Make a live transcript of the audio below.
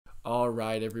All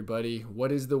right, everybody.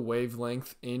 What is the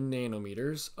wavelength in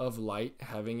nanometers of light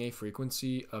having a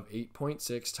frequency of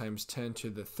 8.6 times 10 to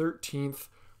the 13th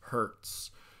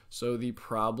hertz? So the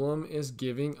problem is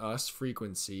giving us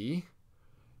frequency,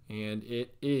 and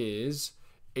it is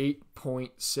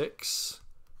 8.6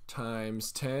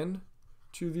 times 10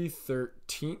 to the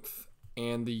 13th,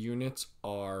 and the units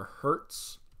are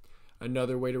hertz.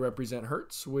 Another way to represent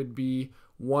hertz would be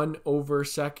 1 over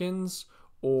seconds,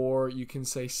 or you can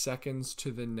say seconds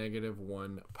to the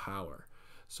 -1 power.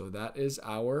 So that is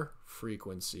our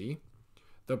frequency.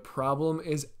 The problem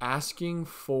is asking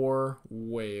for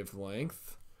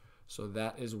wavelength. So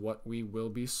that is what we will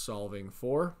be solving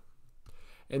for.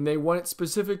 And they want it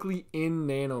specifically in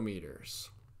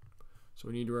nanometers. So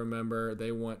we need to remember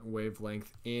they want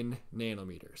wavelength in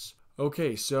nanometers.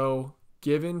 Okay, so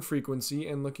given frequency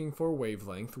and looking for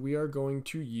wavelength, we are going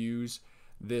to use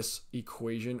this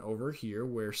equation over here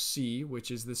where c, which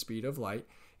is the speed of light,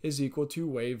 is equal to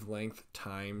wavelength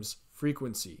times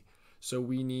frequency. So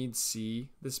we need c,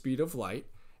 the speed of light,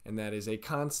 and that is a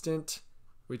constant,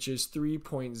 which is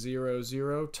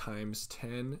 3.00 times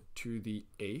 10 to the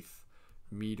 8th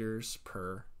meters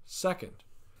per second.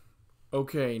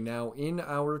 Okay, now in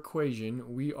our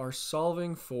equation, we are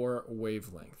solving for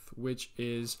wavelength, which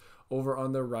is over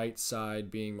on the right side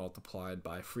being multiplied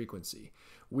by frequency.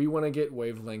 We want to get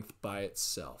wavelength by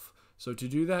itself. So to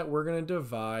do that, we're going to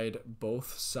divide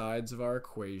both sides of our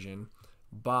equation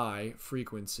by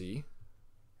frequency.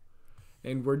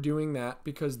 And we're doing that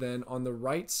because then on the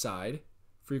right side,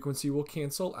 frequency will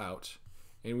cancel out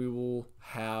and we will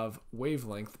have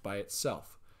wavelength by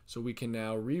itself. So we can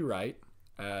now rewrite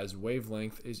as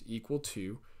wavelength is equal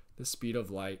to the speed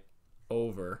of light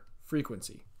over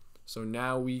frequency. So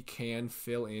now we can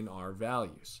fill in our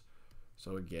values.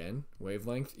 So again,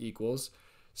 wavelength equals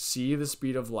c, the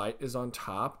speed of light is on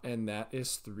top, and that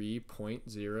is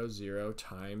 3.00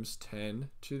 times 10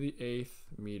 to the 8th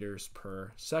meters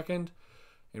per second.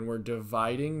 And we're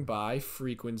dividing by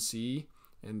frequency,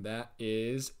 and that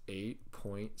is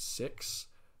 8.6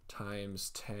 times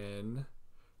 10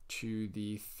 to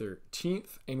the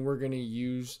 13th. And we're going to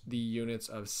use the units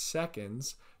of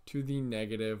seconds to the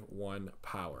 -1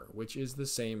 power, which is the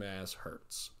same as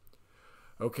hertz.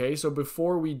 Okay, so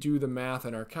before we do the math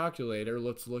in our calculator,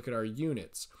 let's look at our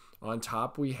units. On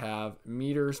top we have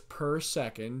meters per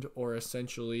second, or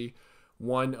essentially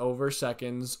 1 over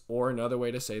seconds, or another way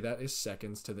to say that is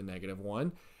seconds to the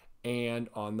 -1. And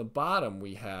on the bottom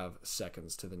we have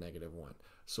seconds to the -1.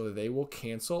 So they will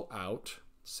cancel out.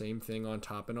 Same thing on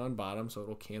top and on bottom, so it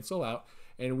will cancel out,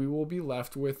 and we will be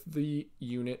left with the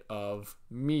unit of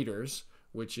meters,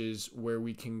 which is where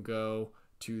we can go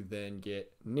to then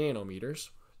get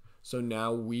nanometers. So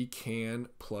now we can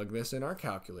plug this in our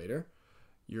calculator.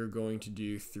 You're going to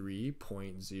do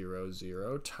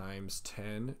 3.00 times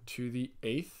 10 to the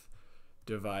 8th,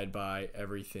 divide by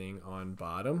everything on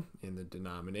bottom in the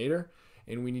denominator.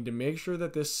 And we need to make sure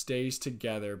that this stays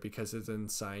together because it's in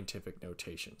scientific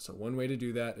notation. So one way to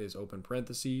do that is open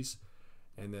parentheses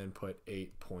and then put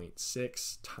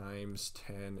 8.6 times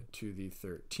 10 to the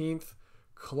 13th,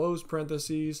 close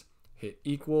parentheses, hit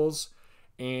equals,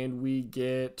 and we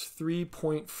get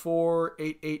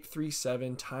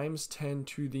 3.48837 times 10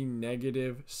 to the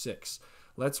 -6.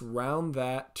 Let's round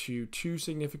that to two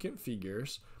significant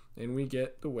figures, and we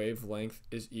get the wavelength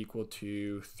is equal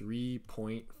to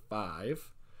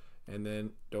 3.5, and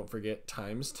then don't forget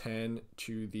times 10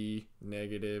 to the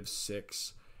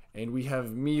 -6, and we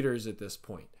have meters at this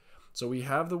point. So we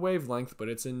have the wavelength, but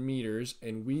it's in meters,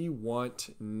 and we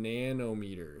want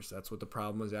nanometers. That's what the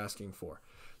problem was asking for.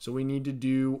 So we need to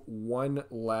do one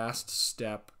last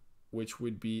step, which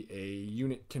would be a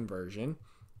unit conversion.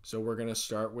 So we're going to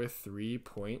start with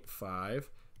 3.5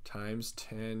 times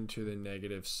 10 to the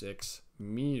 -6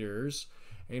 meters,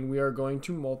 and we are going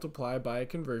to multiply by a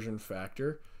conversion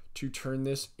factor to turn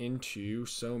this into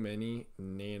so many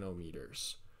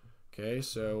nanometers. Okay,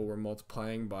 so we're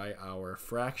multiplying by our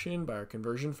fraction, by our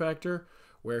conversion factor,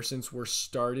 where since we're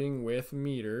starting with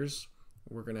meters,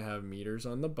 we're going to have meters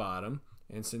on the bottom,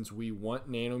 and since we want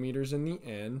nanometers in the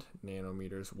end,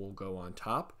 nanometers will go on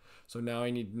top. So now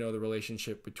I need to know the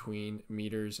relationship between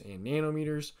meters and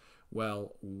nanometers.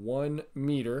 Well, 1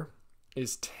 meter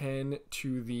is 10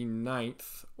 to the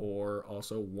 9th, or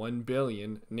also 1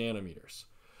 billion nanometers.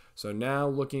 So now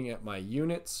looking at my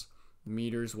units,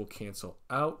 meters will cancel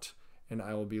out, and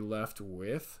I will be left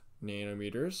with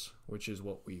nanometers, which is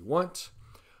what we want.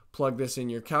 Plug this in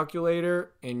your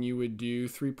calculator, and you would do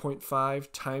 3.5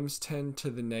 times 10 to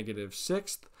the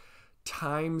 -6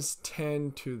 times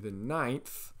 10 to the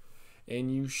 9th,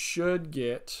 and you should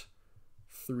get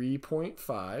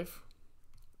 3.5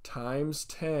 times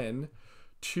 10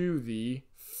 to the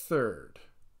third.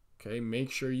 Okay,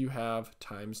 make sure you have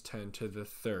times 10 to the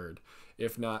third.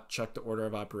 If not, check the order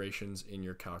of operations in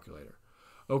your calculator.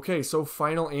 Okay, so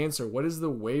final answer. What is the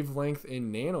wavelength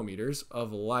in nanometers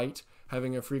of light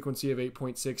having a frequency of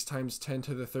 8.6 times 10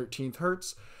 to the 13th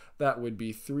hertz? That would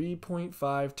be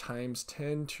 3.5 times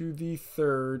 10 to the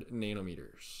third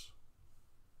nanometers.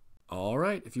 All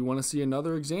right, if you want to see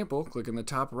another example, click in the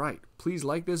top right. Please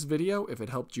like this video if it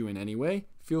helped you in any way.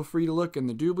 Feel free to look in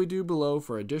the doobly-doo below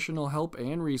for additional help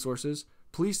and resources.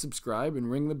 Please subscribe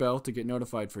and ring the bell to get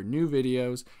notified for new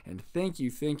videos. And thank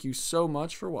you so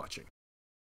much for watching.